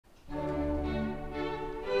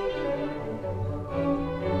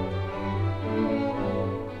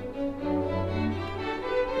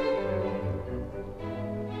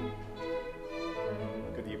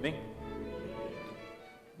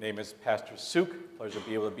is Pastor Suk. Pleasure to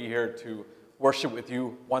be able to be here to worship with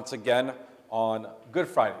you once again on Good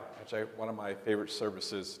Friday, actually one of my favorite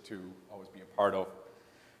services to always be a part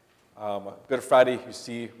of. Good Friday, you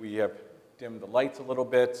see, we have dimmed the lights a little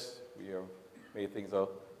bit. We have made things a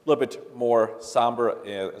little bit more somber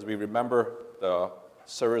as we remember the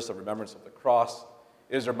service of remembrance of the cross.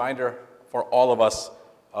 It is a reminder for all of us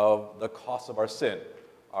of the cost of our sin,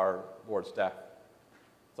 our Lord's death.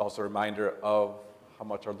 It's also a reminder of how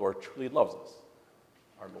much our Lord truly loves us,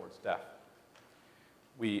 our Lord's death.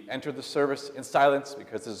 We enter the service in silence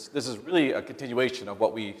because this is really a continuation of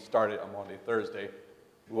what we started on Maundy Thursday.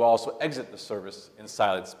 We will also exit the service in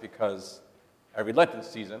silence because every Lenten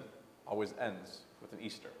season always ends with an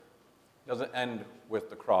Easter. It doesn't end with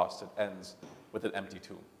the cross, it ends with an empty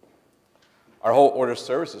tomb. Our whole order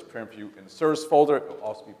service is printed for you in the service folder. It will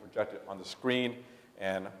also be projected on the screen.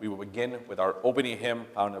 And we will begin with our opening hymn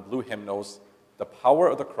found in the blue hymnals, The Power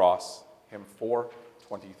of the Cross, hymn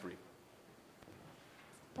 423.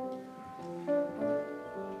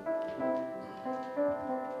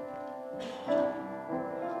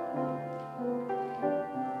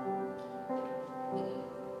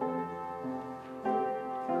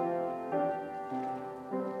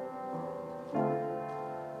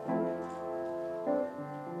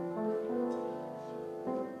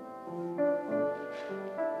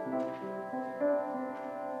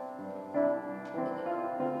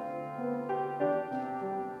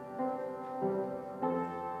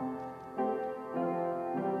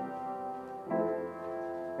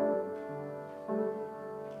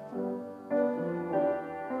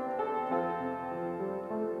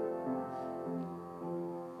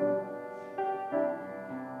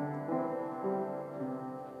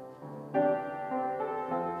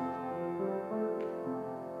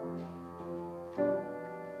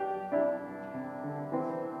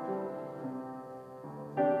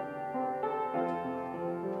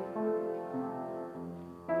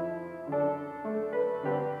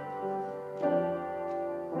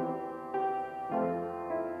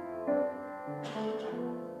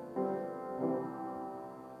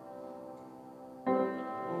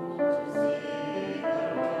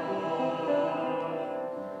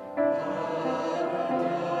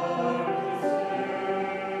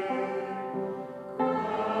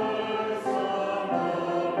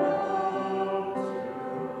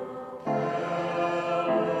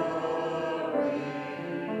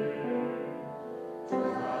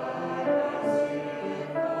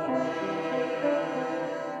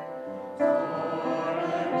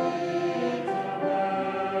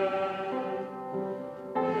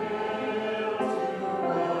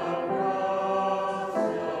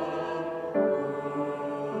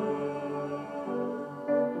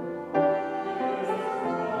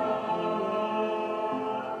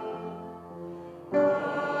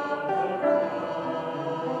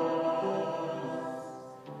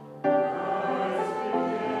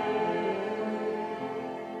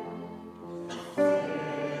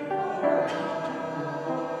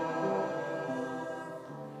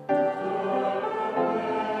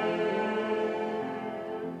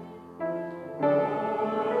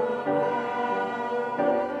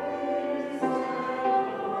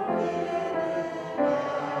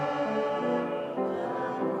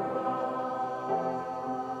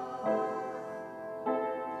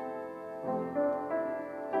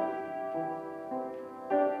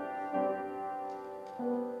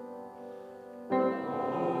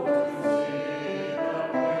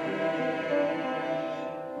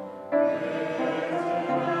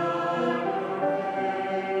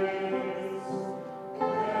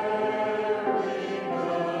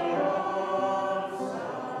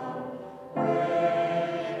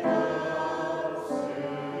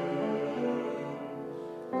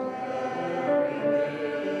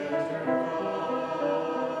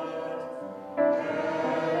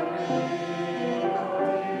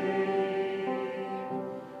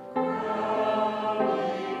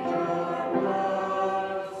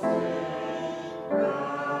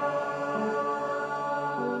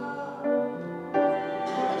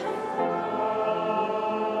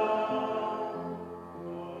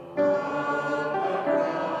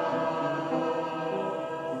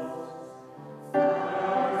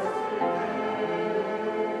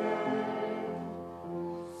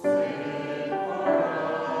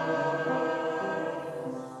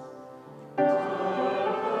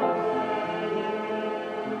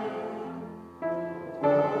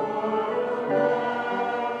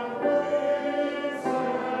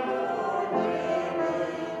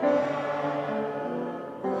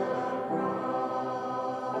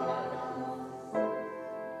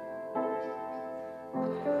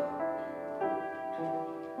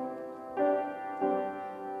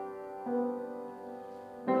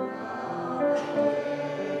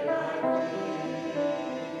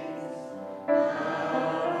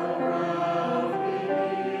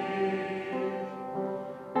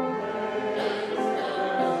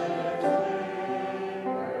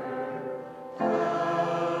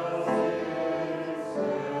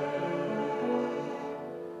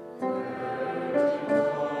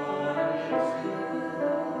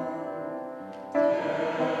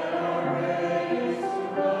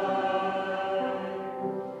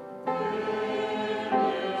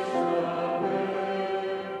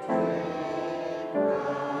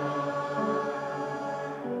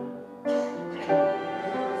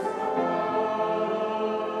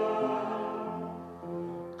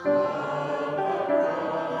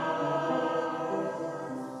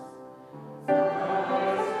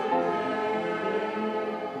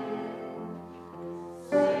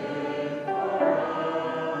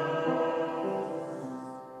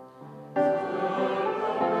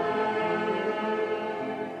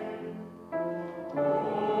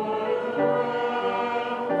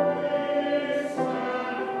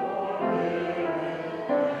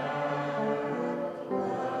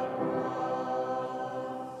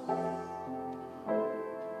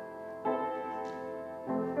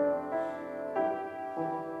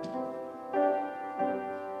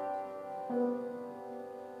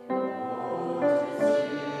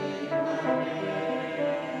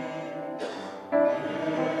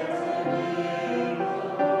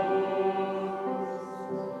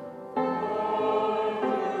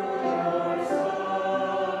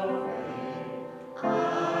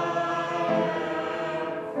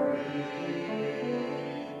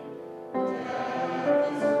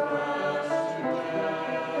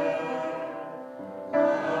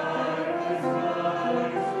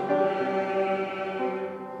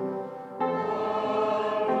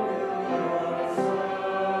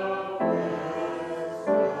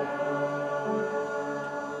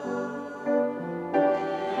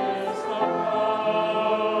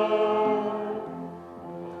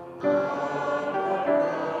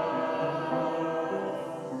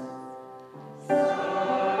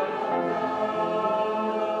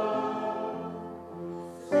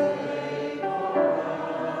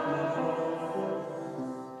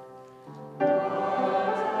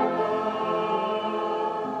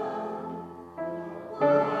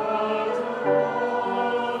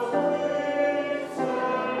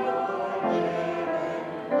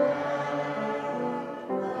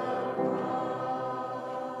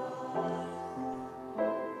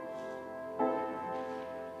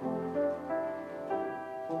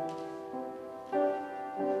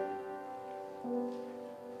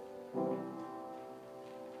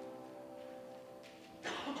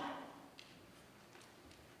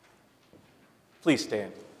 Please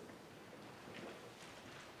stand.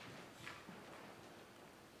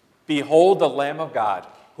 Behold the Lamb of God,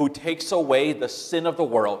 who takes away the sin of the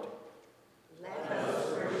world. Let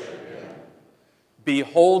us worship him.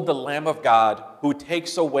 Behold the Lamb of God, who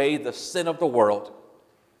takes away the sin of the world.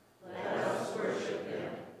 Let us worship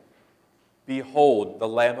him. Behold the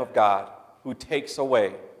Lamb of God, who takes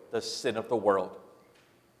away the sin of the world.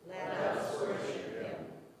 Let us worship him.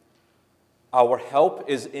 Our help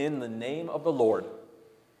is in the name of the Lord.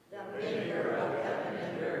 The maker of heaven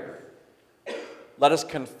and earth. Let us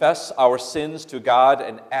confess our sins to God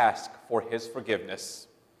and ask for his forgiveness.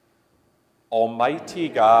 Almighty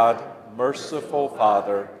God, merciful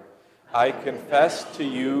Father, I confess to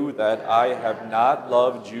you that I have not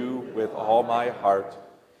loved you with all my heart.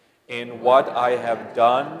 In what I have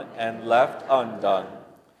done and left undone,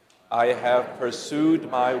 I have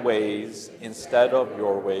pursued my ways instead of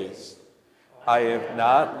your ways. I have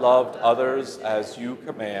not loved others as you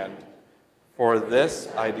command. For this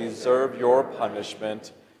I deserve your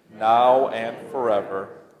punishment, now and forever.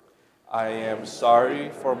 I am sorry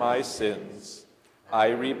for my sins. I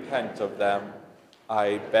repent of them.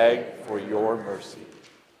 I beg for your mercy.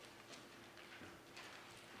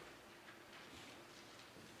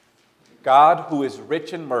 God, who is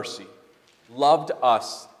rich in mercy, loved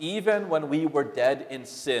us even when we were dead in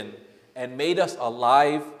sin and made us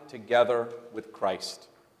alive together with Christ.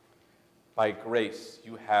 By grace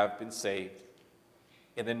you have been saved.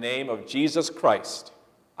 In the name of Jesus Christ,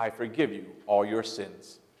 I forgive you all your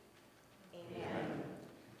sins. Amen.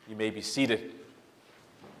 You may be seated.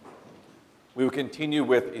 We will continue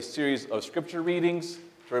with a series of scripture readings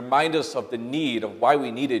to remind us of the need of why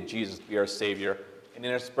we needed Jesus to be our Savior. And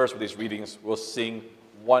interspersed with these readings, we'll sing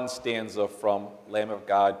one stanza from Lamb of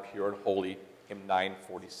God, Pure and Holy, hymn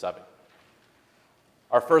 947.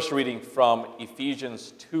 Our first reading from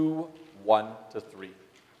Ephesians 2, 1-3.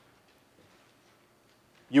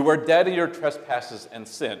 You were dead in your trespasses and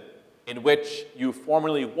sin, in which you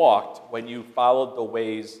formerly walked when you followed the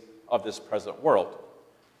ways of this present world.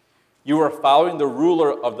 You were following the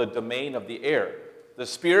ruler of the domain of the air, the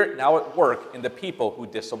spirit now at work in the people who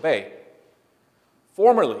disobey.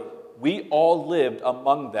 Formerly, we all lived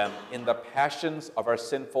among them in the passions of our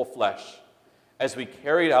sinful flesh, as we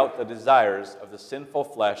carried out the desires of the sinful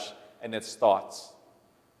flesh and its thoughts.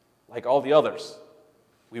 Like all the others,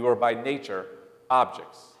 we were by nature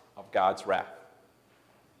objects of God's wrath.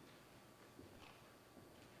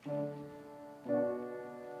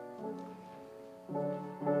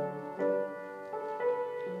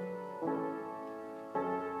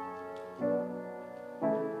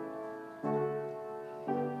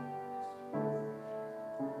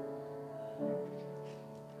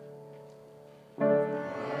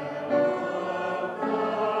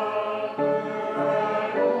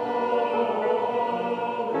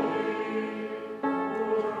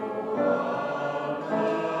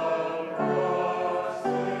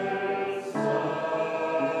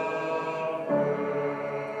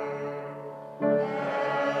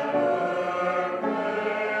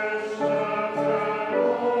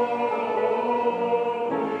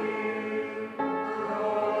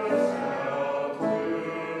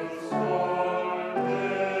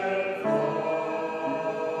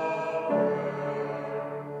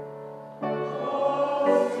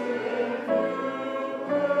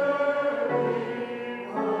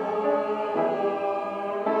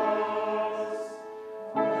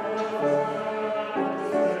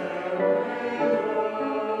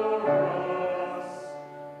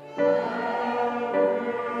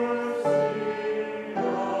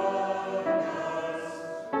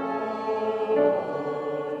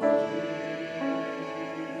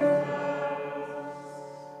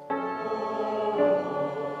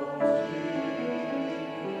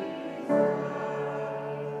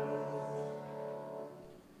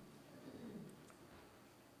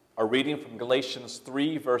 A reading from Galatians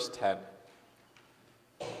 3, verse 10.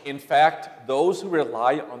 In fact, those who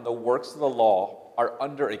rely on the works of the law are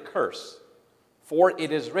under a curse. For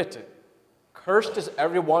it is written, "Cursed is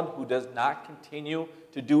everyone who does not continue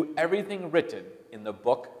to do everything written in the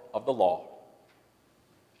book of the law."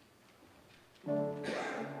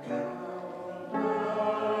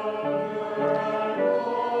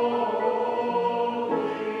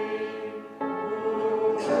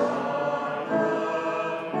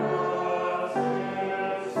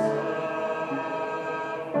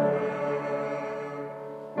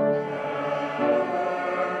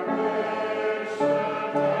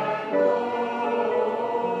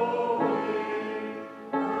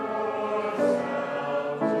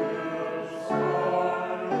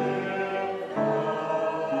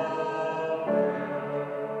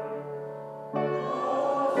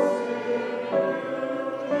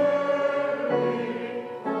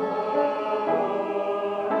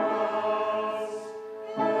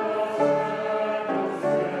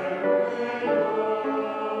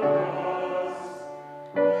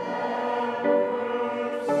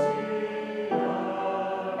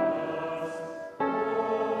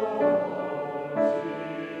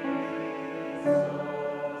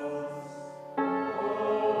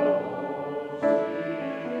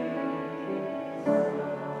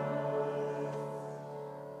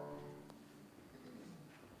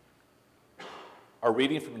 Our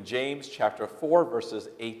reading from James chapter 4, verses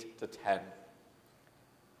 8 to 10.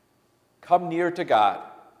 Come near to God,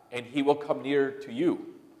 and he will come near to you.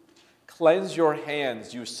 Cleanse your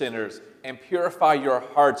hands, you sinners, and purify your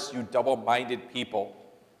hearts, you double-minded people.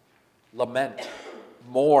 Lament,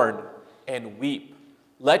 mourn, and weep.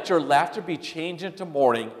 Let your laughter be changed into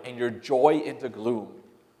mourning, and your joy into gloom.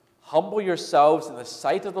 Humble yourselves in the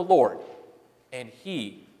sight of the Lord, and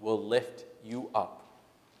he will lift you up.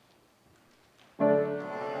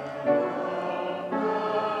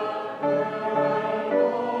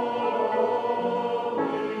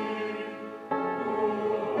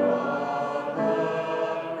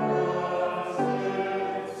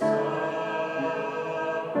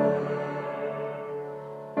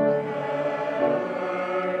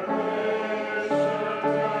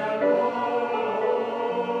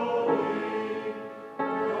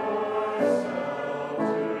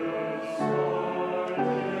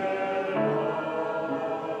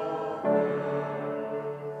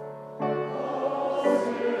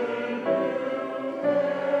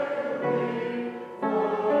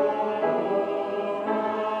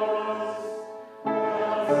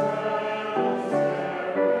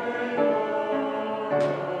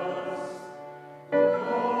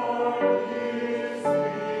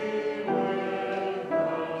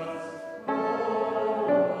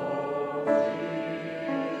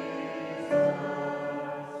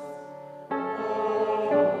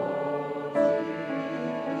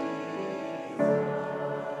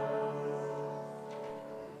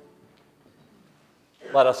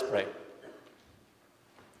 Let us pray.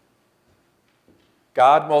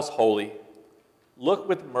 God most holy, look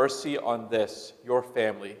with mercy on this, your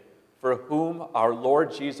family, for whom our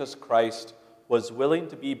Lord Jesus Christ was willing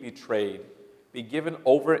to be betrayed, be given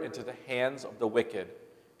over into the hands of the wicked,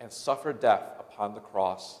 and suffer death upon the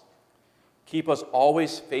cross. Keep us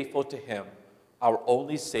always faithful to him, our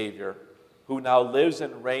only Savior, who now lives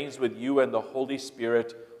and reigns with you and the Holy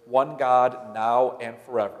Spirit, one God, now and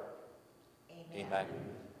forever. Amen.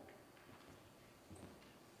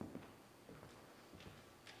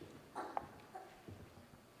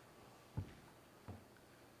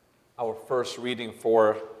 Our first reading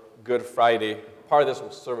for Good Friday, part of this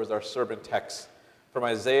will serve as our sermon text from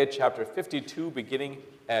Isaiah chapter 52, beginning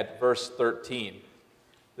at verse 13.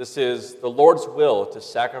 This is the Lord's will to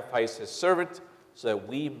sacrifice his servant so that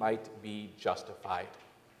we might be justified.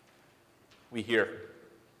 We hear,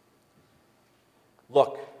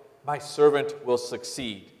 "Look, my servant will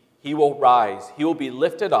succeed. He will rise. He will be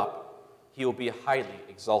lifted up. He will be highly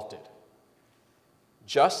exalted."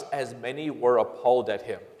 Just as many were appalled at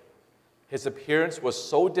him, his appearance was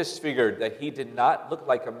so disfigured that he did not look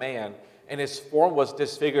like a man, and his form was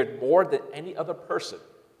disfigured more than any other person.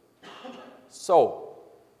 So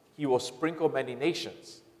he will sprinkle many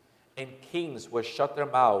nations, and kings will shut their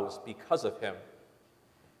mouths because of him,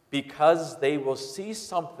 because they will see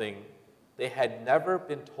something they had never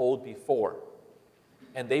been told before,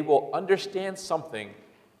 and they will understand something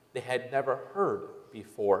they had never heard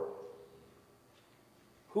before.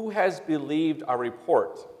 Who has believed our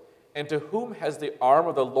report, and to whom has the arm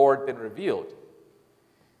of the Lord been revealed?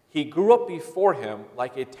 He grew up before him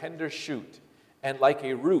like a tender shoot, and like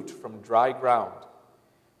a root from dry ground.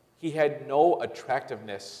 He had no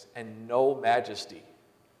attractiveness and no majesty.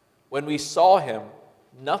 When we saw him,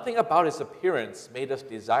 nothing about his appearance made us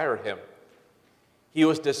desire him. He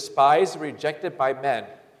was despised and rejected by men,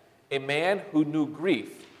 a man who knew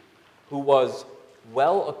grief, who was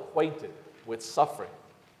well acquainted with suffering.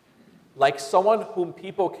 Like someone whom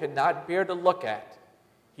people cannot bear to look at,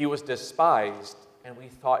 he was despised, and we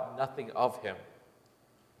thought nothing of him.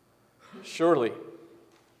 Surely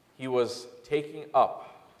he was taking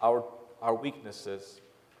up our weaknesses,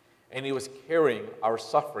 and he was carrying our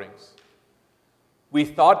sufferings. We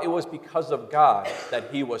thought it was because of God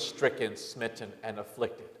that he was stricken, smitten, and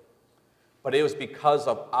afflicted. But it was because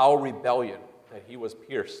of our rebellion that he was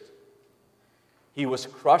pierced. He was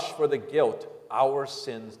crushed for the guilt our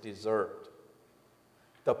sins deserved.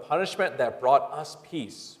 The punishment that brought us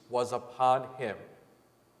peace was upon him,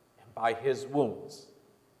 and by his wounds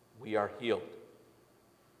we are healed.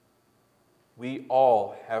 We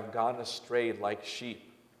all have gone astray like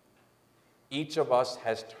sheep. Each of us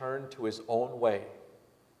has turned to his own way,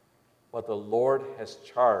 but the Lord has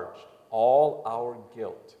charged all our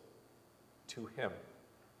guilt to him.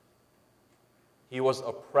 He was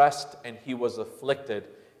oppressed and he was afflicted,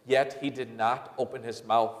 yet he did not open his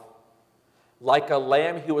mouth. Like a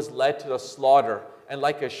lamb he was led to the slaughter, and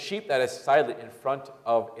like a sheep that is silent in front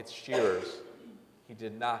of its shearers, he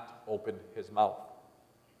did not open his mouth.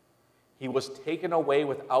 He was taken away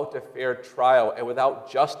without a fair trial and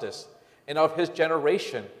without justice, and of his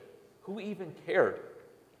generation, who even cared?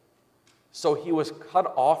 So he was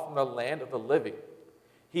cut off from the land of the living.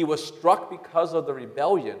 He was struck because of the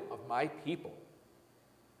rebellion of my people.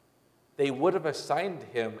 They would have assigned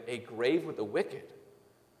him a grave with the wicked,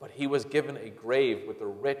 but he was given a grave with the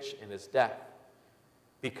rich in his death,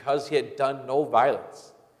 because he had done no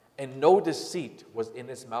violence, and no deceit was in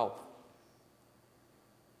his mouth.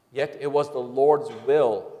 Yet it was the Lord's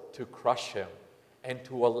will to crush him and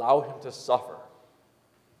to allow him to suffer.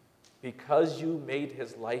 Because you made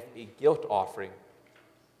his life a guilt offering,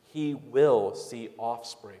 he will see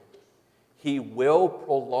offspring. He will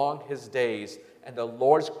prolong his days, and the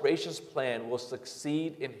Lord's gracious plan will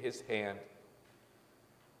succeed in his hand.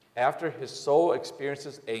 After his soul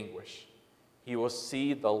experiences anguish, he will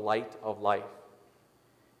see the light of life.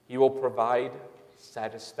 He will provide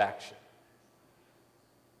satisfaction.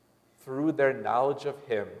 Through their knowledge of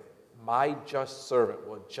him, my just servant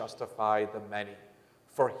will justify the many,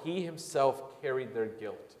 for he himself carried their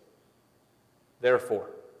guilt. Therefore,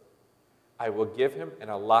 I will give him an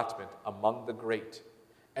allotment among the great,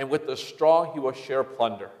 and with the strong he will share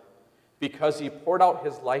plunder, because he poured out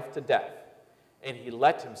his life to death, and he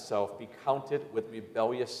let himself be counted with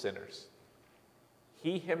rebellious sinners.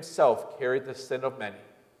 He himself carried the sin of many,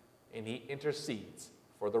 and he intercedes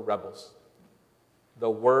for the rebels. The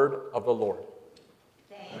word of the Lord.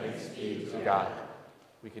 Thanks be to God.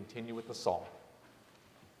 We continue with the psalm.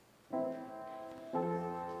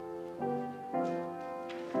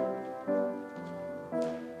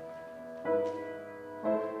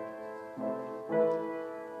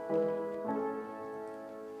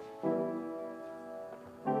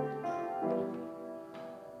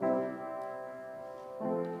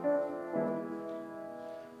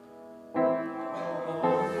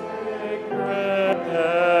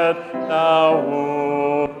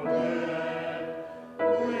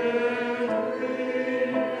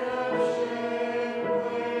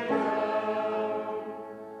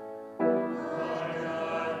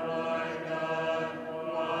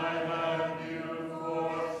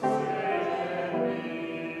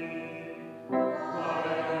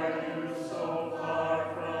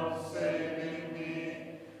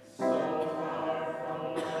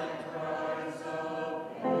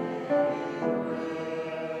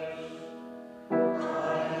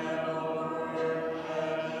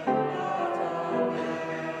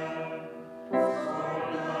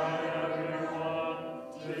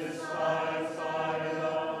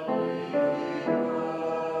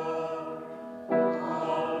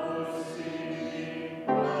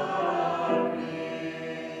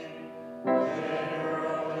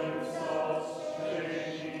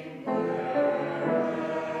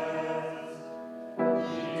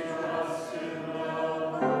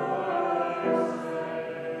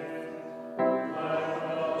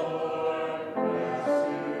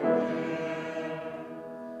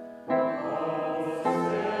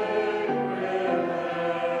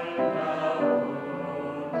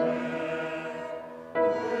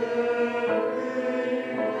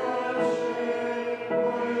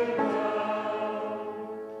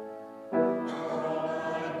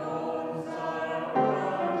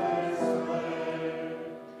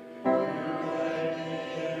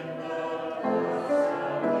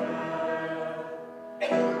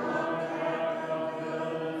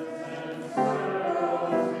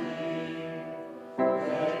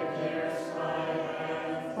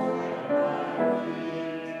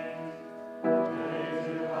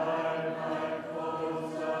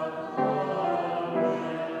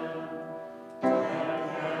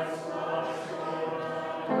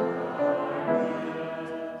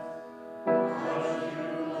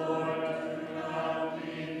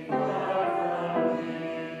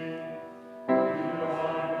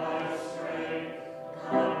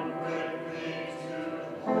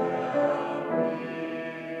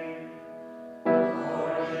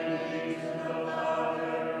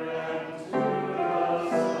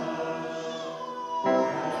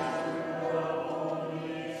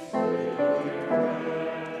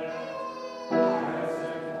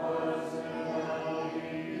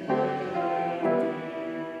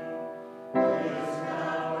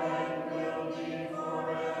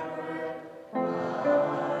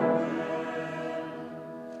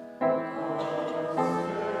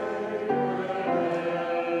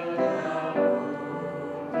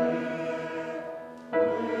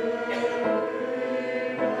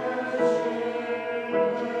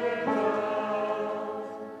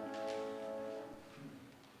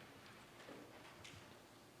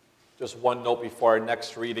 Just one note before our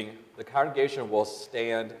next reading. The congregation will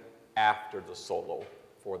stand after the solo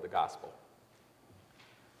for the gospel.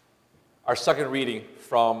 Our second reading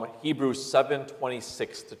from Hebrews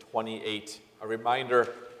 7:26 to 28. A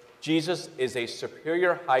reminder, Jesus is a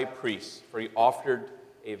superior high priest, for he offered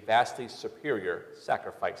a vastly superior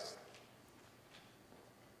sacrifice.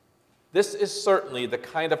 This is certainly the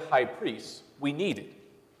kind of high priest we needed,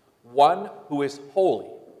 one who is holy,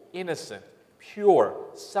 innocent, pure,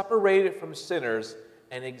 separated from sinners,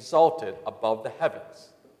 and exalted above the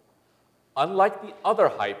heavens. Unlike the other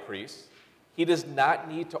high priests, he does not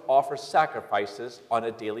need to offer sacrifices on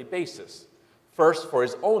a daily basis, first for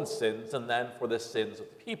his own sins and then for the sins of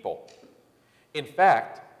the people. In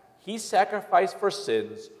fact, he sacrificed for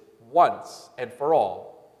sins once and for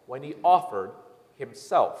all when he offered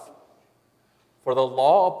himself. For the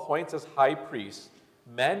law appoints as high priests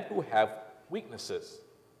men who have weaknesses,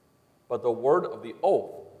 but the word of the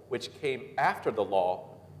oath, which came after the law,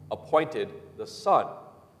 appointed the Son,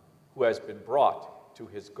 who has been brought to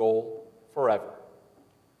his goal forever.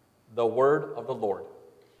 The word of the Lord.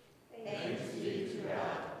 Thanks be to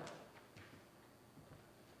God.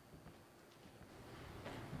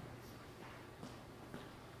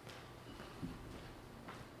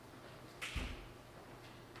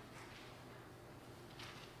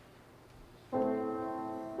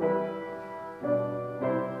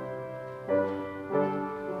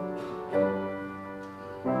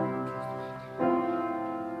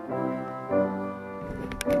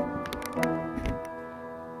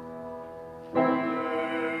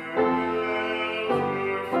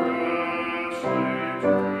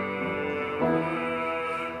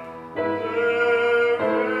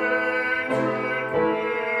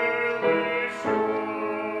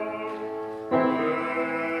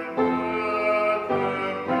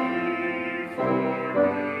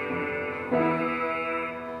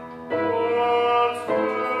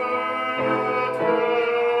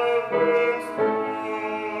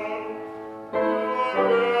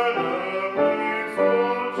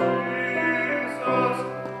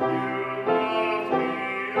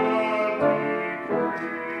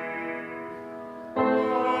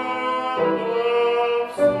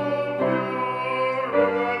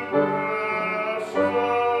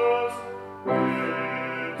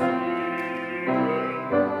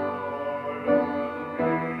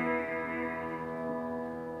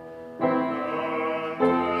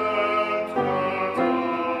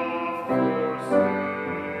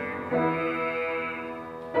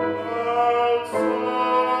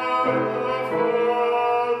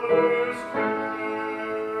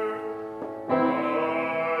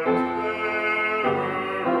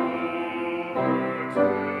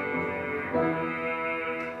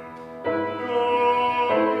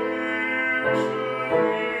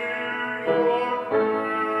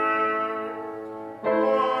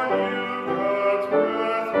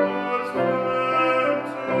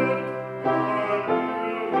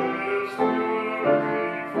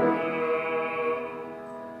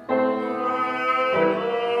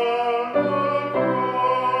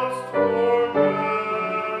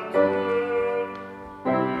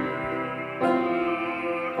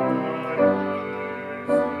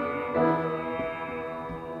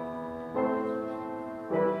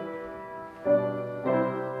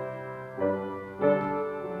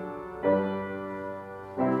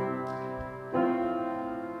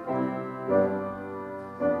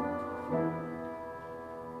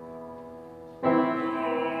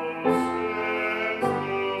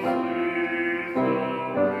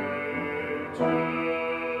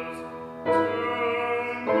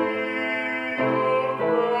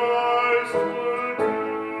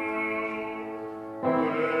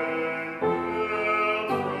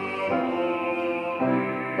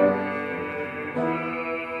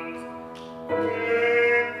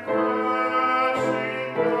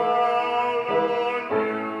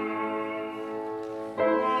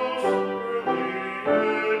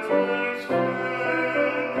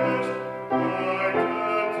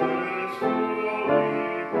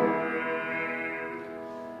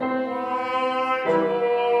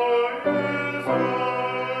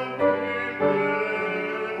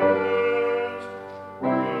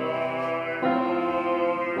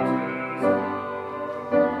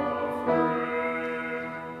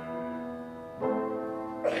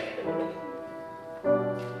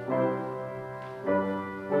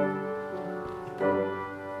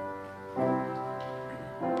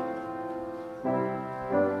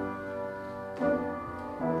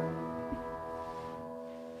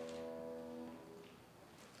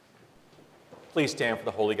 Please stand for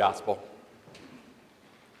the Holy Gospel.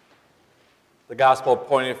 The Gospel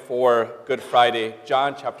appointed for Good Friday,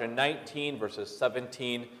 John chapter 19, verses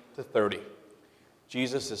 17 to 30.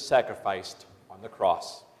 Jesus is sacrificed on the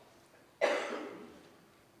cross.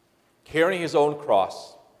 Carrying his own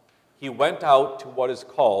cross, he went out to what is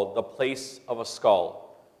called the place of a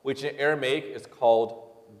skull, which in Aramaic is called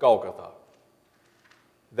Golgotha.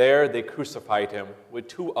 There they crucified him with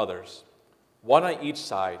two others, one on each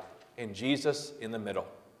side, and Jesus in the middle.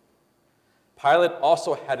 Pilate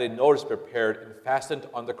also had a notice prepared and fastened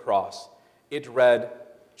on the cross. It read,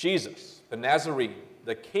 "Jesus, the Nazarene,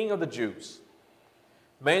 the King of the Jews."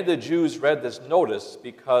 Many of the Jews read this notice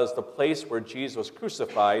because the place where Jesus was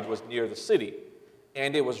crucified was near the city,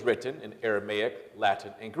 and it was written in Aramaic,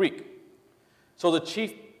 Latin, and Greek. So the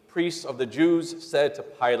chief priests of the Jews said to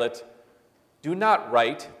Pilate, "Do not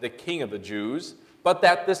write the King of the Jews, but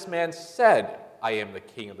that this man said, 'I am the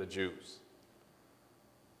King of the Jews.'"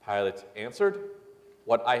 Pilate answered,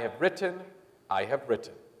 "What I have written, I have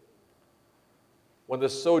written." When the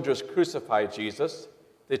soldiers crucified Jesus,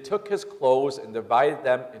 they took his clothes and divided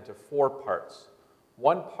them into 4 parts,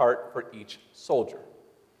 1 part for each soldier.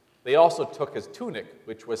 They also took his tunic,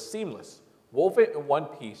 which was seamless, woven in one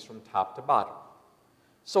piece from top to bottom.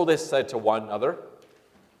 So they said to one another,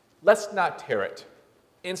 "Let's not tear it.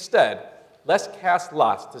 Instead, let's cast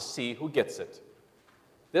lots to see who gets it."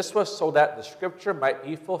 This was so that the scripture might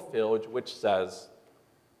be fulfilled, which says,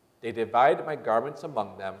 "They divided my garments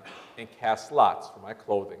among them and cast lots for my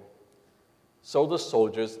clothing." So the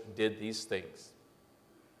soldiers did these things.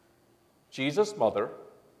 Jesus' mother,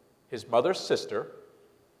 his mother's sister,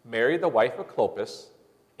 Mary the wife of Clopas,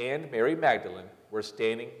 and Mary Magdalene were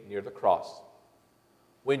standing near the cross.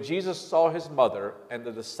 When Jesus saw his mother and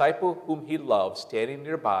the disciple whom he loved standing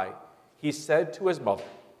nearby, he said to his mother,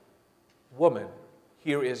 "Woman,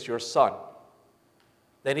 here is your son."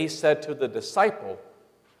 Then he said to the disciple,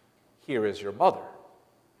 "Here is your mother."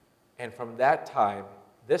 And from that time,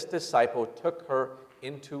 this disciple took her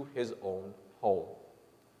into his own home.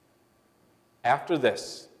 After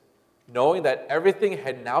this, knowing that everything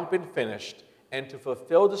had now been finished, and to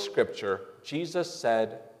fulfill the scripture, Jesus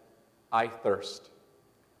said, "I thirst."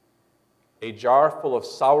 A jar full of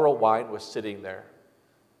sour wine was sitting there.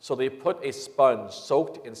 So they put a sponge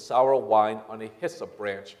soaked in sour wine on a hyssop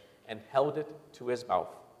branch and held it to his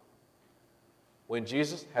mouth. When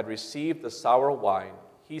Jesus had received the sour wine,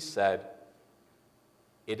 he said,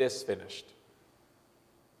 "It is finished."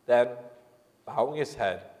 Then, bowing his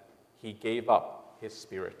head, he gave up his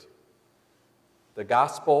spirit. The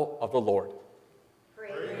Gospel of the Lord.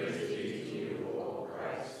 Praise be to you, O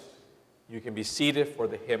Christ. You can be seated for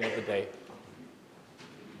the hymn of the day.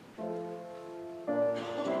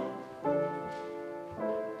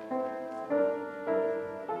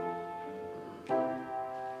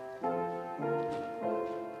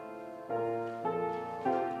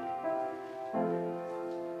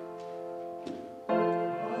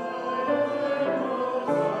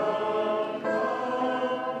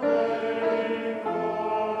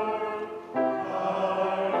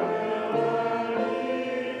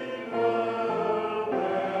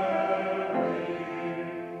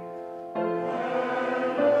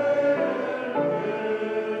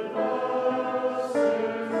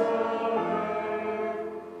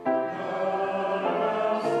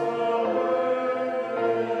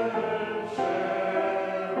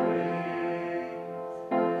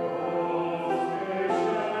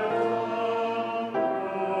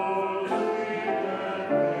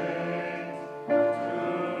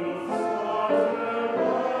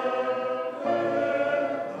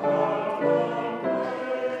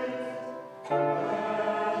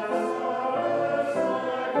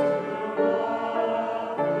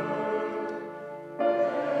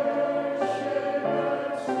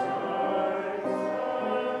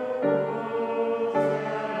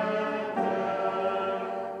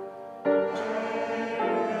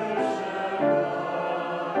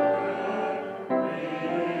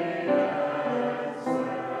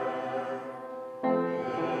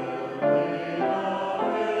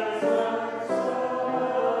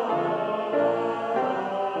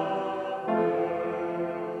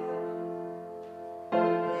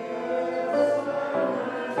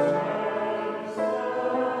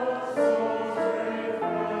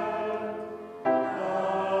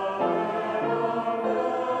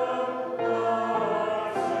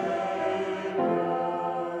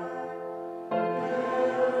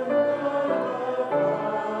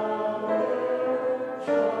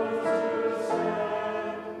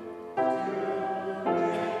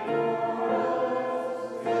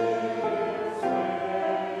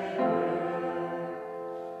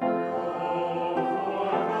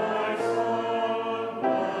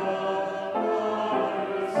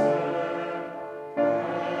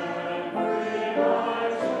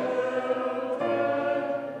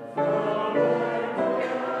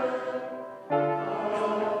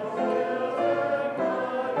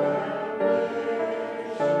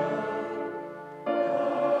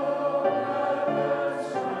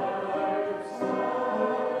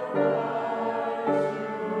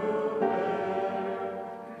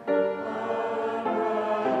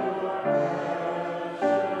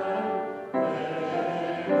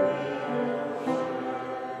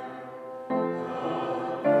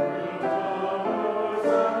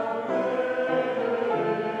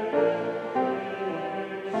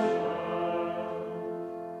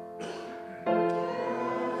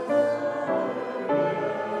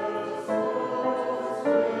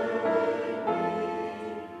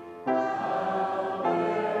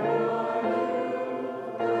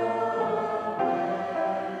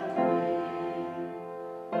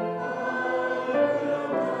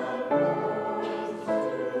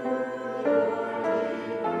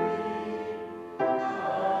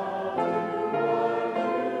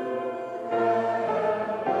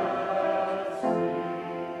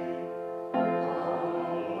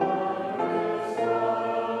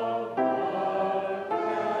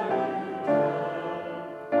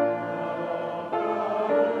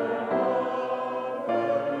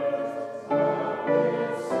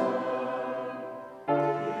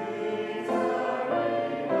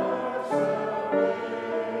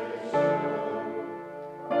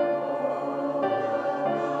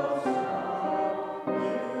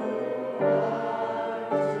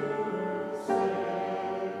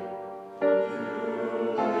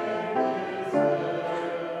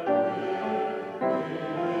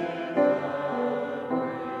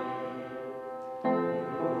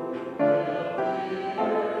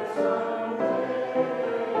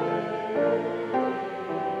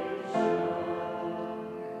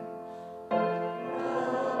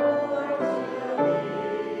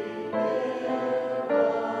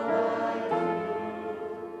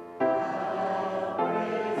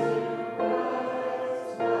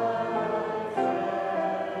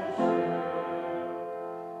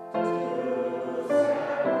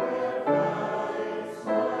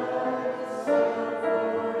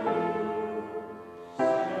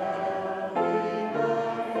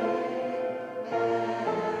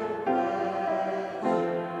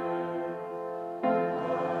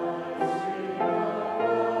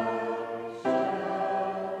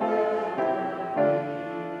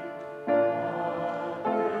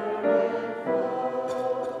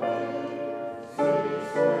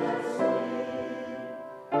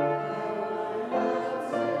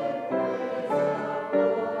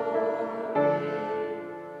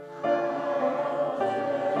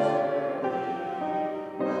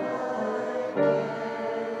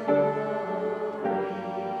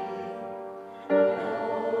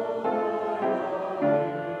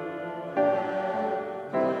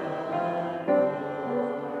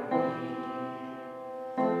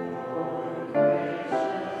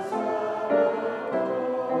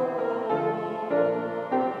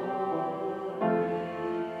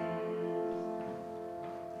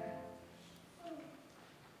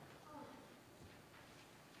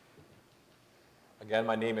 Again,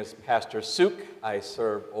 my name is Pastor Suk. I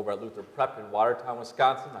serve over at Lutheran Prep in Watertown,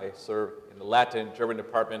 Wisconsin. I serve in the Latin and German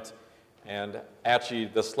department. And actually,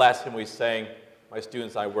 this last hymn we sang, my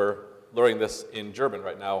students and I were learning this in German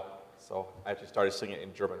right now. So I actually started singing it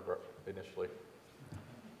in German initially.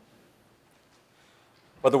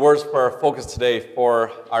 But the words for our focus today for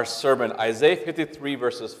our sermon, Isaiah 53,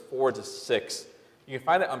 verses 4 to 6. You can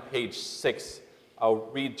find it on page 6. I'll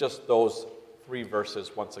read just those 3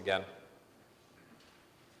 verses once again.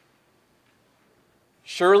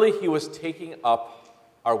 Surely he was taking up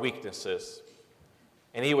our weaknesses,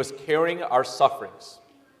 and he was carrying our sufferings.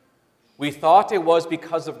 We thought it was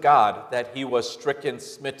because of God that he was stricken,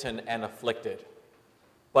 smitten, and afflicted.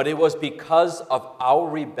 But it was because of our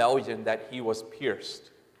rebellion that he was pierced.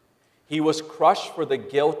 He was crushed for the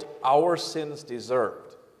guilt our sins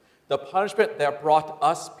deserved. The punishment that brought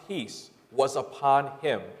us peace was upon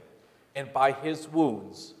him, and by his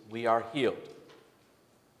wounds we are healed.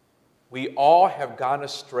 We all have gone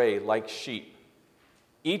astray like sheep.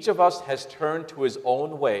 Each of us has turned to his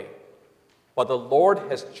own way, but the Lord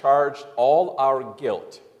has charged all our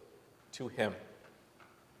guilt to him.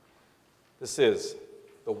 This is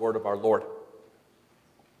the word of our Lord.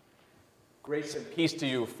 Grace and peace to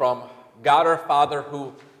you from God our Father,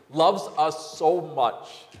 who loves us so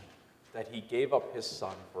much that he gave up his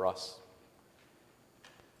Son for us.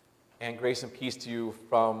 And grace and peace to you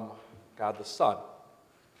from God the Son,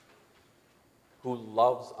 who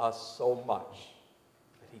loves us so much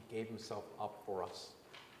that he gave himself up for us.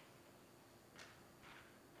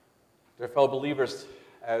 Dear fellow believers,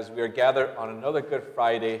 as we are gathered on another Good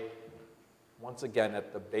Friday, once again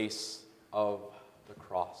at the base of the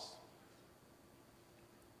cross.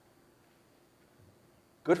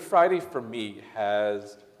 Good Friday for me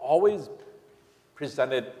has always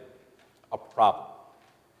presented a problem,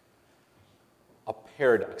 a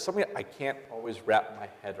paradox, something I can't always wrap my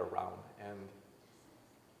head around, and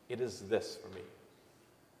it is this for me.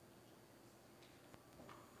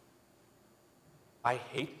 I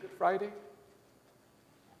hate Good Friday,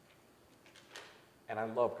 and I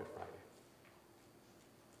love Good Friday.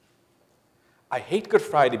 I hate Good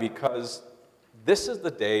Friday because this is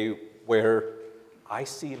the day where I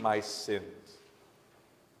see my sins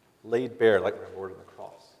laid bare like my Lord on the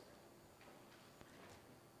cross.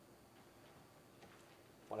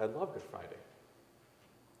 But I love Good Friday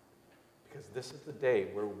because this is the day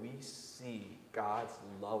where we see God's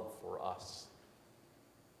love for us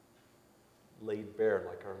laid bare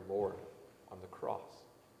like our Lord on the cross.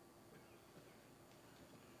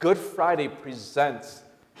 Good Friday presents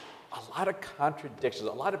a lot of contradictions,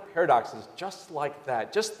 a lot of paradoxes just like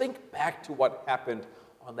that. Just think back to what happened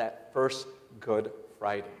on that first Good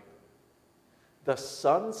Friday. The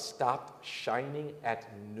sun stopped shining at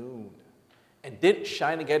noon and didn't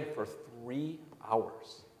shine again for 3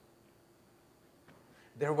 hours.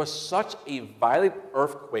 There was such a violent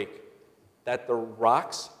earthquake that the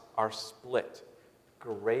rocks are split,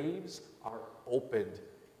 graves are opened,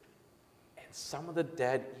 and some of the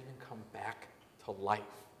dead even come back to life.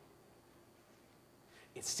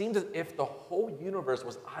 It seems as if the whole universe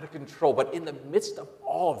was out of control, but in the midst of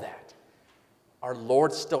all of that, our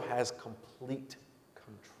Lord still has complete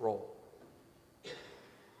control.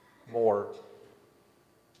 More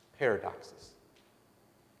paradoxes.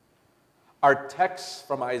 Our text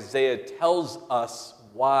from Isaiah tells us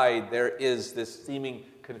why there is this seeming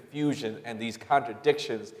confusion and these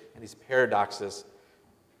contradictions and these paradoxes.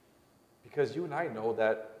 Because you and I know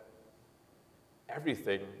that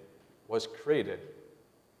everything was created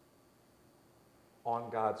on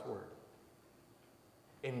God's word.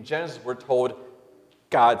 In Genesis, we're told,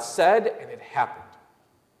 God said, and it happened.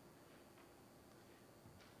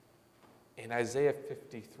 In Isaiah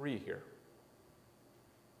 53 here,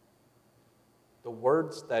 the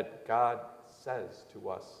words that God says to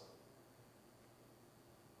us,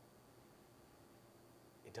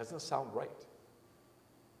 it doesn't sound right.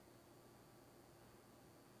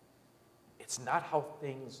 It's not how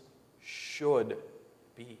things should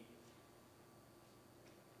be.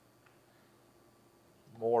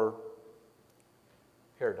 More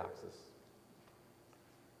paradoxes.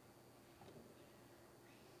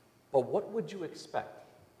 But what would you expect?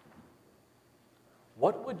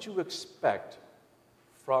 What would you expect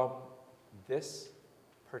from this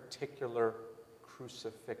particular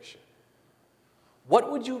crucifixion?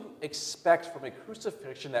 What would you expect from a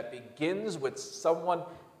crucifixion that begins with someone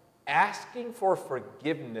asking for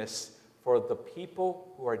forgiveness for the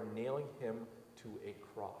people who are nailing him to a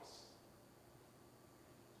cross?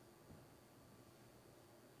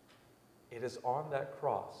 It is on that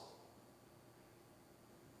cross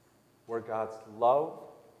where God's love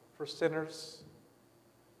for sinners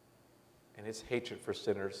and his hatred for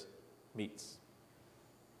sinners meets.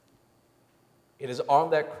 It is on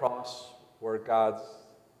that cross where God's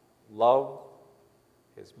love,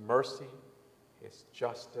 his mercy, his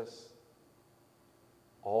justice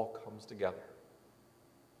all comes together.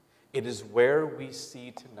 It is where we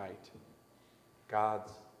see tonight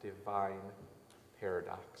God's divine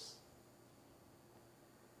paradox.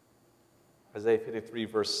 Isaiah 53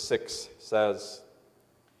 verse 6 says,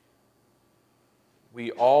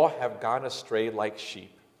 "We all have gone astray like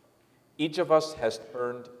sheep. Each of us has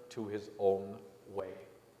turned to his own way."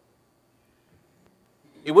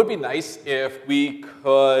 It would be nice if we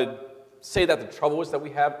could say that the troubles that we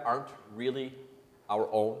have aren't really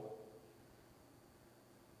our own.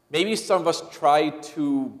 Maybe some of us try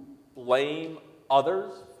to blame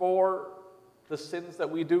others for the sins that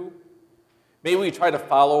we do. Maybe we try to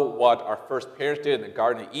follow what our first parents did in the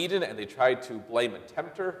Garden of Eden, and they tried to blame a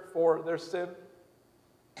tempter for their sin.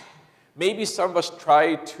 Maybe some of us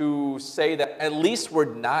try to say that at least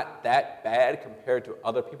we're not that bad compared to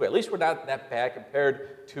other people. At least we're not that bad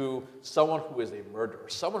compared to someone who is a murderer,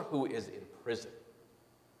 someone who is in prison.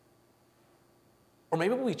 Or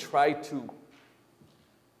maybe we try to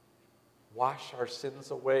wash our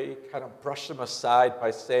sins away, kind of brush them aside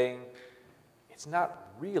by saying, it's not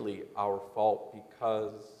really our fault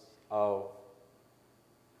because of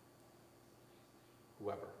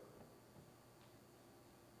whoever.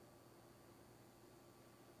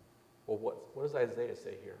 Well, what does Isaiah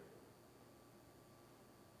say here?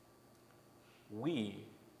 We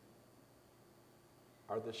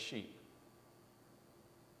are the sheep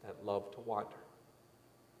that love to wander.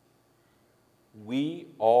 We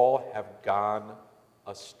all have gone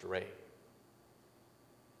astray.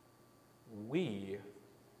 We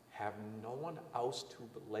have no one else to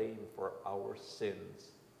blame for our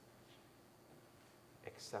sins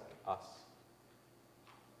except us.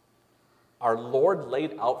 Our Lord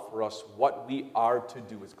laid out for us what we are to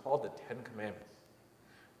do. It's called the Ten Commandments.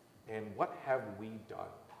 And what have we done?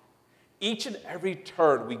 Each and every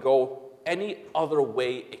turn we go any other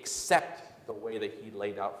way except the way that he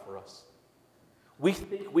laid out for us. We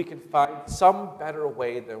think we can find some better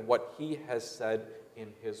way than what he has said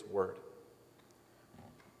in his word.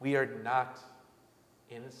 We are not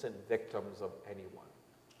innocent victims of anyone.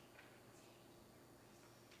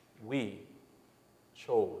 We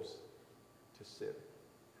chose to sin.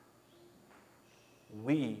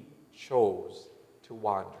 We chose to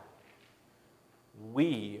wander.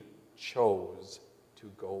 We chose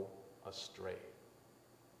to go astray.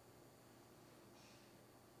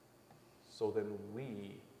 So then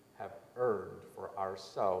we have earned for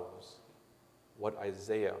ourselves what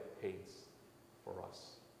Isaiah paints for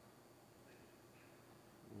us.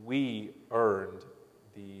 We earned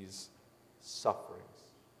these sufferings,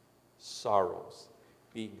 sorrows,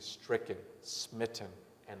 being stricken, smitten,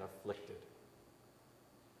 and afflicted.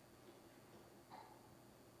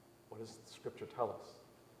 What does the scripture tell us?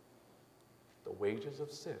 The wages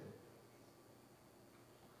of sin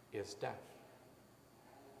is death.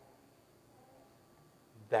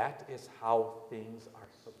 That is how things are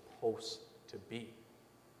supposed to be.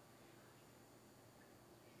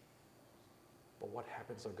 But what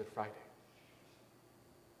happens on Good Friday?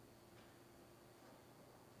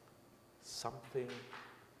 Something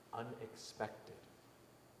unexpected.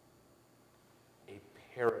 A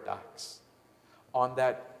paradox. On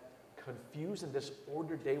that confused and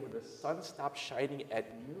disordered day when the sun stopped shining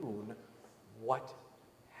at noon, what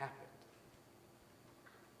happened?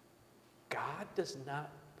 God does not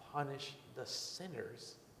punish the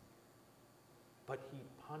sinners, but he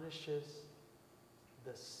punishes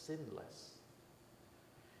the sinless.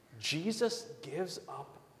 Jesus gives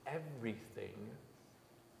up everything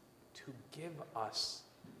to give us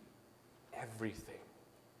everything.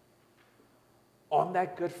 On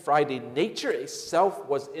that Good Friday, nature itself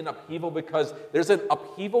was in upheaval because there's an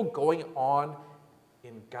upheaval going on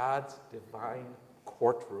in God's divine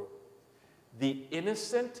courtroom. The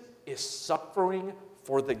innocent is suffering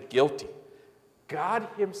for the guilty. God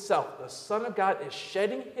himself, the Son of God, is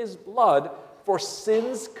shedding his blood for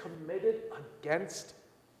sins committed against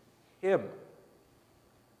him.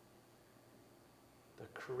 The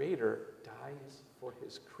Creator dies for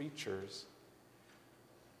his creatures.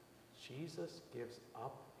 Jesus gives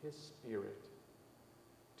up his Spirit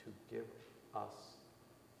to give us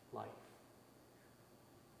life.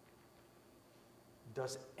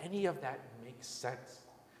 Does any of that make sense?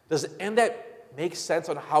 Does any of that make sense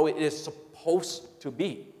on how it is supposed to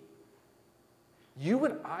be? You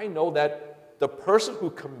and I know that the person who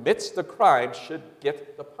commits the crime should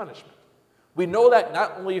get the punishment. We know that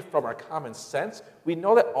not only from our common sense, we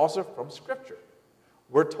know that also from Scripture.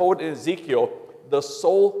 We're told in Ezekiel, the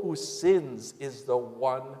soul who sins is the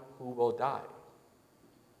one who will die.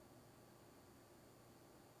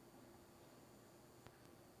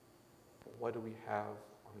 But what do we have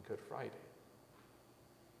on Good Friday?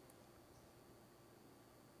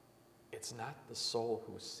 It's not the soul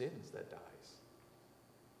who sins that dies.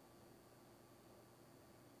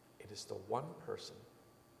 It is the one person,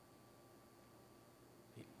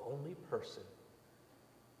 the only person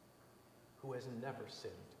who has never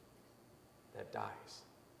sinned that dies.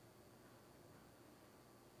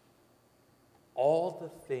 All the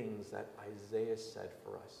things that Isaiah said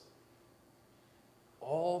for us,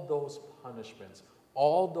 all those punishments,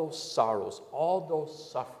 all those sorrows, all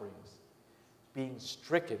those sufferings, being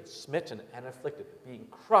stricken, smitten, and afflicted, being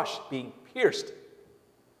crushed, being pierced,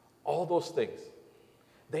 all those things,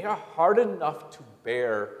 they are hard enough to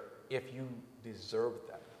bear if you deserve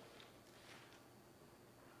them.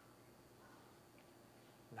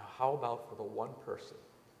 Now, how about for the one person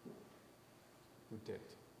who didn't?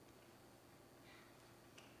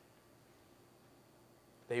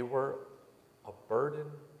 They were a burden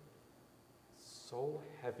so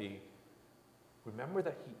heavy. Remember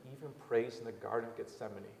that he even prays in the Garden of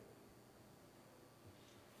Gethsemane,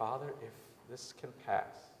 Father, if this can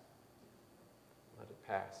pass, let it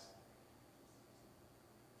pass.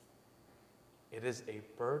 It is a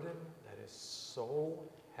burden that is so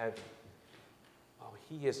heavy. While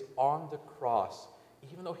he is on the cross,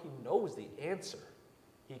 even though he knows the answer,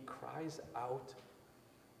 he cries out,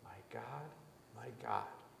 my God,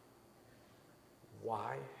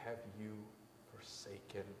 why have you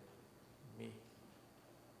forsaken me?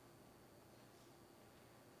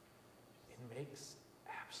 It makes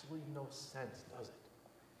absolutely no sense, does it?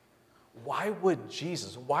 Why would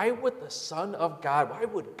Jesus, why would the Son of God, why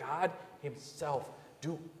would God himself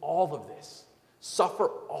do all of this, suffer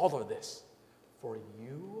all of this for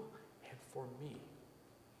you and for me?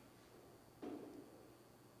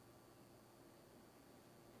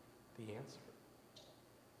 The answer.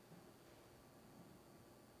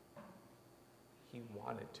 He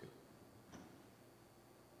wanted to.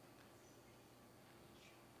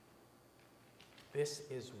 This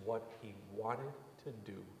is what he wanted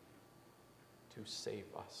to do to save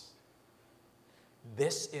us.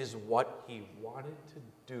 This is what he wanted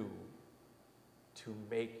to do to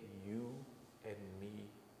make you and me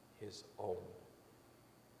his own.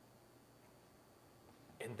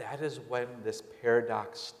 And that is when this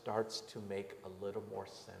paradox starts to make a little more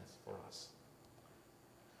sense for us.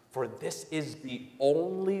 For this is the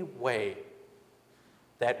only way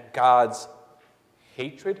that God's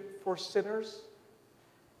hatred for sinners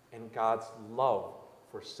and God's love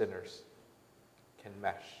for sinners can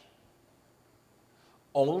mesh.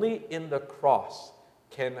 Only in the cross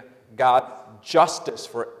can God's justice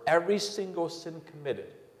for every single sin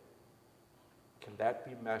committed, can that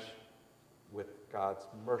be meshed with God's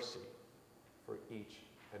mercy for each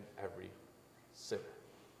and every sinner.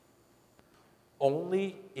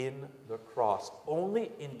 Only in the cross,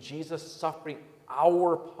 only in Jesus suffering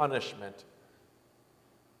our punishment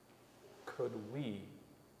could we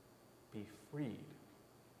be freed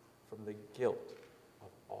from the guilt of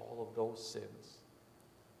all of those sins?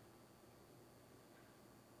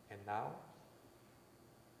 And now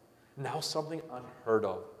something unheard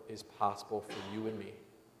of is possible for you and me.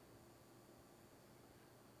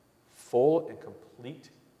 Full and complete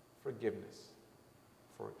forgiveness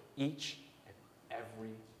for each and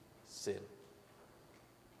every sin.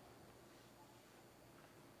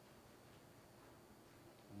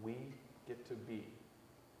 We get to be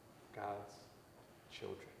God's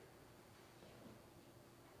children.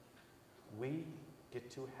 We get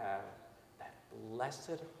to have that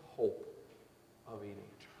blessed hope of an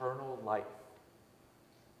eternal life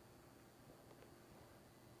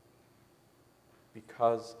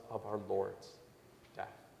because of our Lord's death.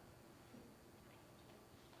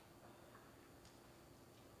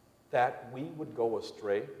 That we would go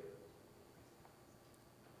astray,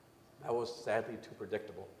 that was sadly too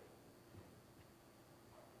predictable.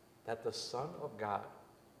 That the Son of God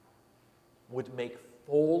would make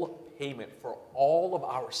full payment for all of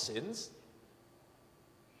our sins,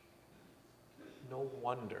 no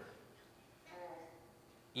wonder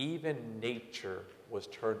even nature was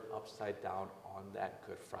turned upside down on that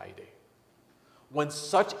Good Friday. When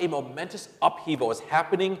such a momentous upheaval is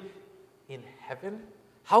happening in heaven,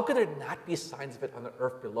 how could there not be signs of it on the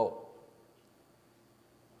earth below?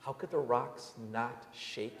 How could the rocks not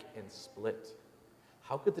shake and split?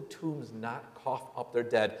 How could the tombs not cough up their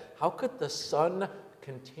dead? How could the sun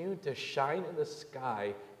continue to shine in the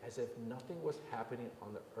sky as if nothing was happening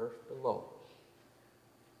on the earth below?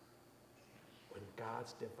 When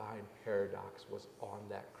God's divine paradox was on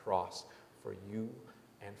that cross for you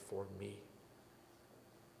and for me.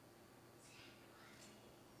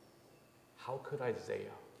 How could Isaiah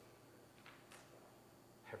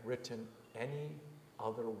have written any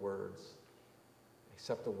other words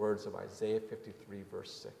except the words of Isaiah 53,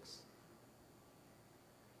 verse 6?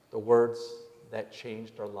 The words that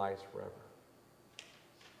changed our lives forever.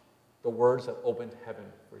 The words that opened heaven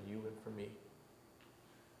for you and for me.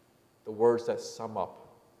 The words that sum up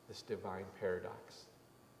this divine paradox.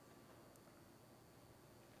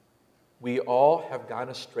 We all have gone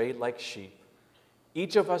astray like sheep.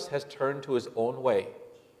 Each of us has turned to his own way.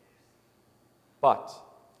 But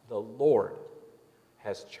the Lord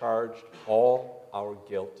has charged all our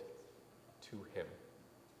guilt to him.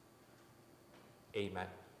 Amen.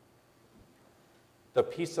 The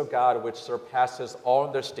peace of God, which surpasses all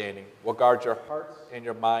understanding, will guard your hearts and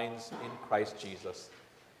your minds in Christ Jesus.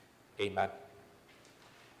 Amen.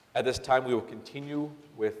 At this time, we will continue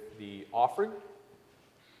with the offering.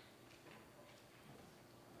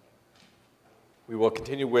 We will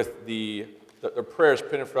continue with the prayers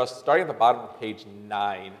printed for us, starting at the bottom of page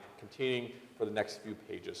 9, continuing for the next few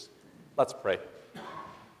pages. Let's pray.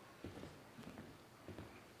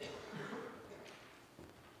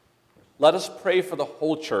 Let us pray for the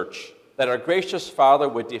whole church, that our gracious Father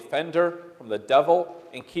would defend her from the devil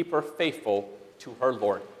and keep her faithful to her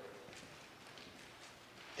Lord.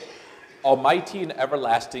 Almighty and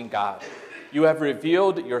everlasting God, you have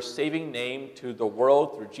revealed your saving name to the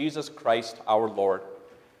world through Jesus Christ our Lord.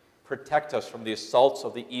 Protect us from the assaults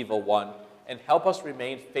of the evil one and help us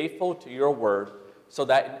remain faithful to your word so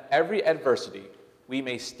that in every adversity we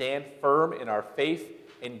may stand firm in our faith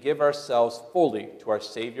and give ourselves fully to our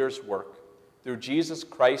Savior's work. Through Jesus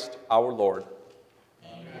Christ our Lord.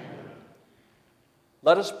 Amen.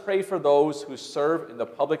 Let us pray for those who serve in the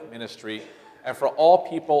public ministry and for all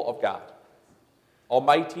people of God.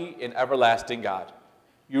 Almighty and everlasting God,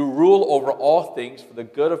 you rule over all things for the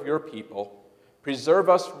good of your people. Preserve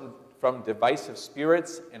us from divisive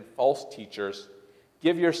spirits and false teachers.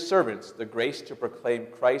 Give your servants the grace to proclaim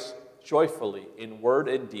Christ joyfully in word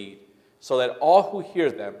and deed, so that all who hear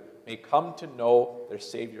them may come to know their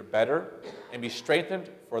Savior better and be strengthened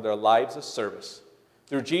for their lives of service.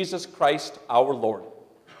 Through Jesus Christ our Lord.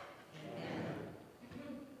 Amen.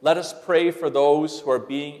 Let us pray for those who are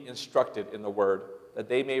being instructed in the word, that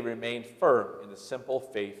they may remain firm in the simple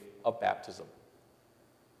faith of baptism.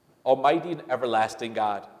 Almighty and everlasting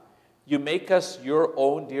God, you make us your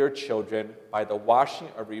own dear children by the washing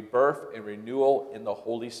of rebirth and renewal in the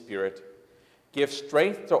Holy Spirit. Give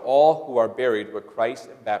strength to all who are buried with Christ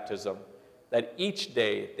in baptism, that each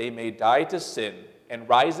day they may die to sin and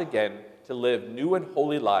rise again to live new and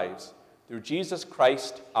holy lives through Jesus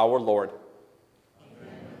Christ our Lord.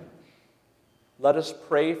 Amen. Let us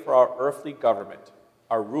pray for our earthly government,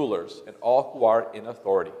 our rulers, and all who are in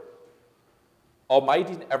authority.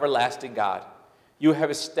 Almighty and everlasting God, you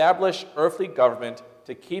have established earthly government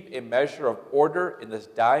to keep a measure of order in this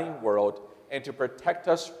dying world and to protect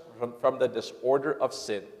us from the disorder of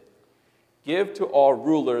sin. Give to all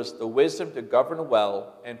rulers the wisdom to govern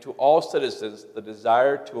well, and to all citizens the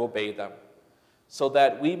desire to obey them, so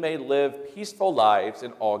that we may live peaceful lives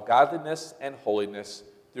in all godliness and holiness,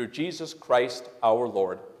 through Jesus Christ our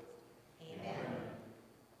Lord. Amen.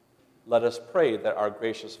 Let us pray that our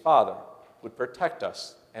gracious Father would protect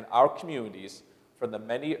us and our communities from the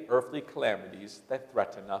many earthly calamities that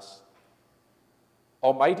threaten us.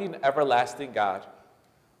 Almighty and everlasting God,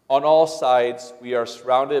 on all sides we are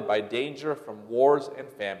surrounded by danger from wars and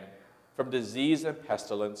famine, from disease and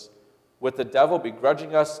pestilence, with the devil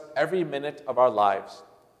begrudging us every minute of our lives.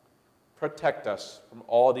 Protect us from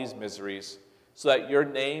all these miseries, so that your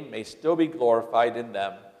name may still be glorified in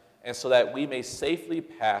them, and so that we may safely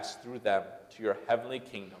pass through them to your heavenly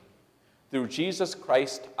kingdom. Through Jesus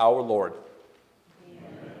Christ our Lord.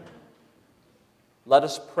 Amen. Let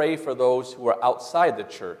us pray for those who are outside the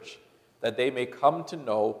church, that they may come to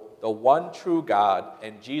know the one true God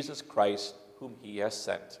and Jesus Christ whom he has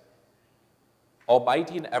sent.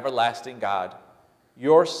 Almighty and everlasting God,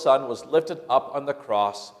 your Son was lifted up on the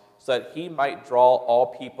cross so that he might draw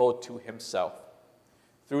all people to himself.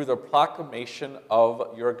 Through the proclamation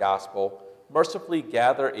of your gospel, mercifully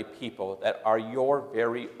gather a people that are your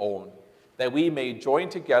very own, that we may join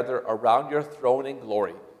together around your throne in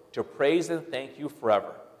glory to praise and thank you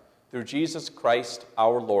forever. Through Jesus Christ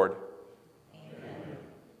our Lord. Amen.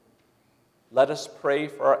 Let us pray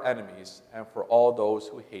for our enemies and for all those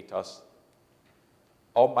who hate us.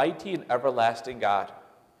 Almighty and everlasting God,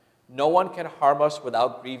 no one can harm us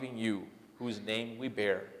without grieving you, whose name we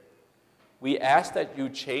bear. We ask that you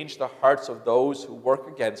change the hearts of those who work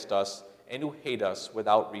against us and who hate us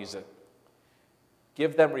without reason.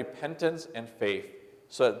 Give them repentance and faith,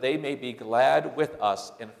 so that they may be glad with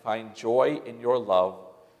us and find joy in your love,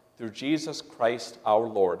 through Jesus Christ our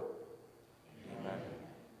Lord. Amen.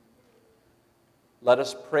 Let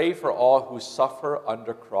us pray for all who suffer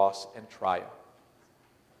under cross and trial.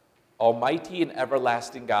 Almighty and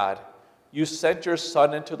everlasting God, you sent your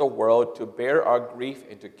Son into the world to bear our grief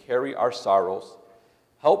and to carry our sorrows.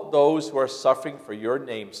 Help those who are suffering for your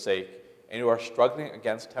name's sake and who are struggling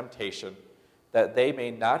against temptation, that they may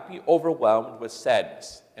not be overwhelmed with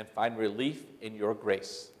sadness and find relief in your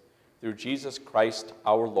grace. Through Jesus Christ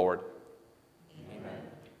our Lord. Amen.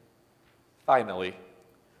 Finally,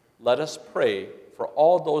 let us pray for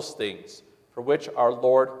all those things for which our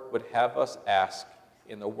Lord would have us ask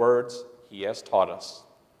in the words he has taught us.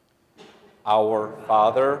 Our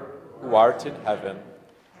Father, who art in heaven,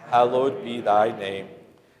 hallowed be thy name.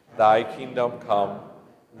 Thy kingdom come,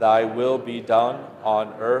 thy will be done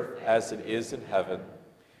on earth as it is in heaven.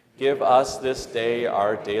 Give us this day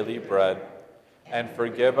our daily bread, and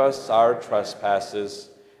forgive us our trespasses,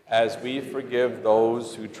 as we forgive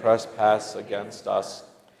those who trespass against us.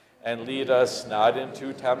 And lead us not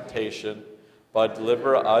into temptation, but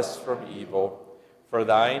deliver us from evil. For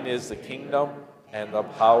thine is the kingdom, and the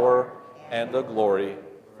power, and the glory,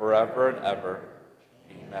 forever and ever.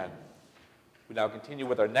 Amen. We now continue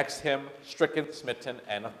with our next hymn, Stricken, Smitten,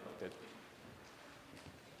 and Afflicted.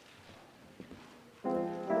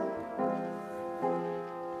 Amen.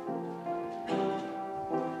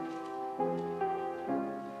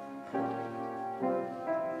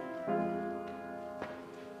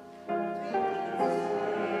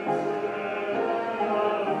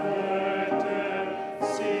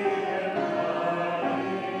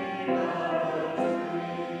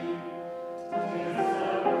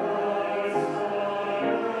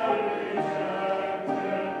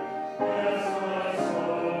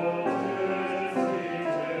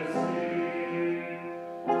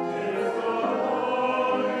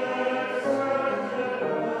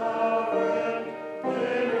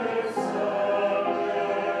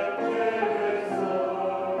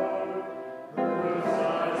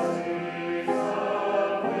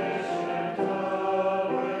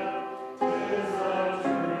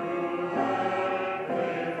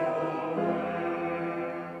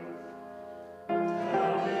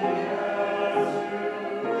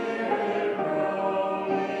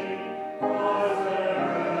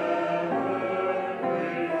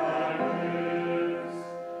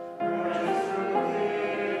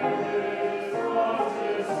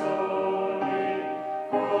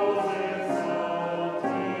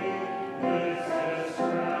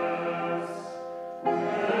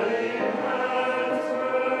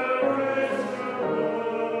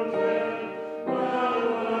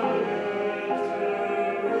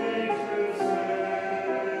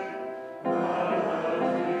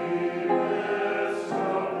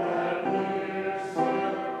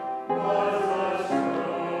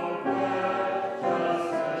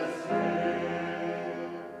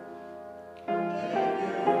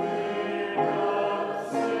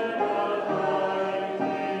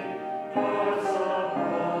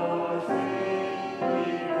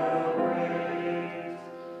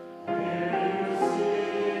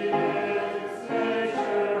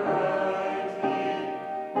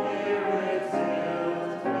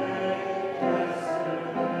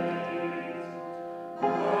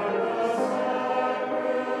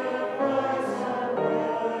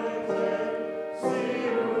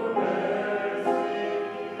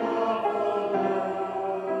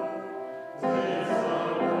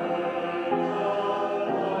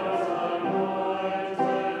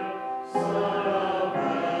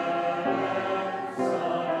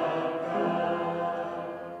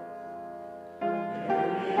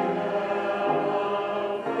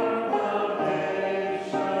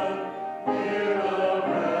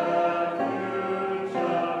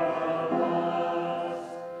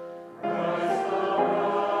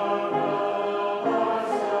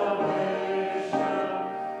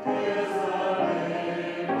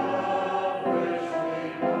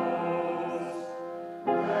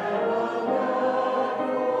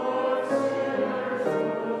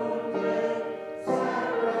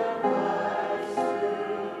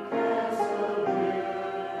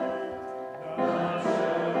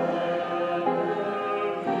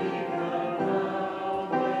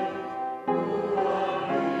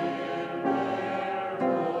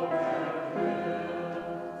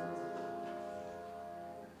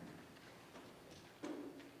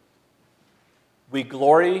 We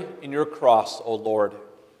glory in your cross, O Lord,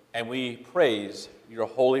 and we praise your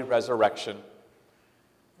holy resurrection.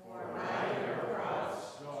 For by your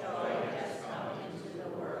cross, joy has come into the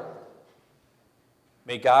world.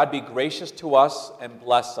 May God be gracious to us and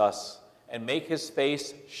bless us, and make his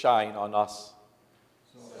face shine on us.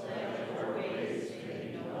 So that your ways may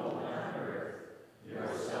be known on earth, your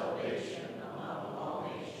salvation among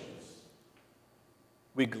all nations.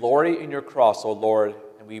 We glory in your cross, O Lord,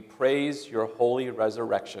 and we praise your holy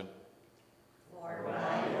resurrection. For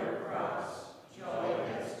by your cross, joy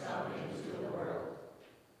has come into the world.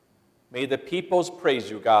 May the peoples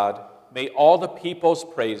praise you, God. May all the peoples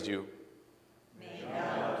praise you. May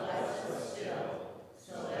God bless us still,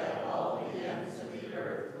 so that all the ends of the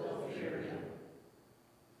earth will fear him.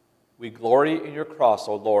 We glory in your cross,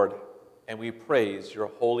 O Lord, and we praise your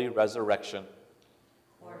holy resurrection.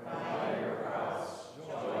 For by your cross,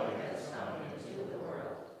 joy has come into the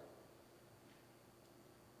world.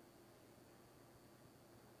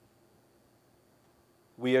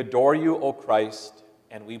 We adore you, O Christ,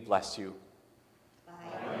 and we bless you. By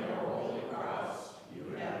your holy cross,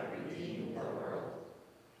 you have redeemed the world.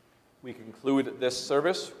 We conclude this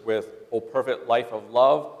service with O Perfect Life of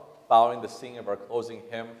Love, following the singing of our closing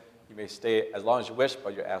hymn. You may stay as long as you wish,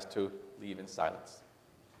 but you're asked to leave in silence.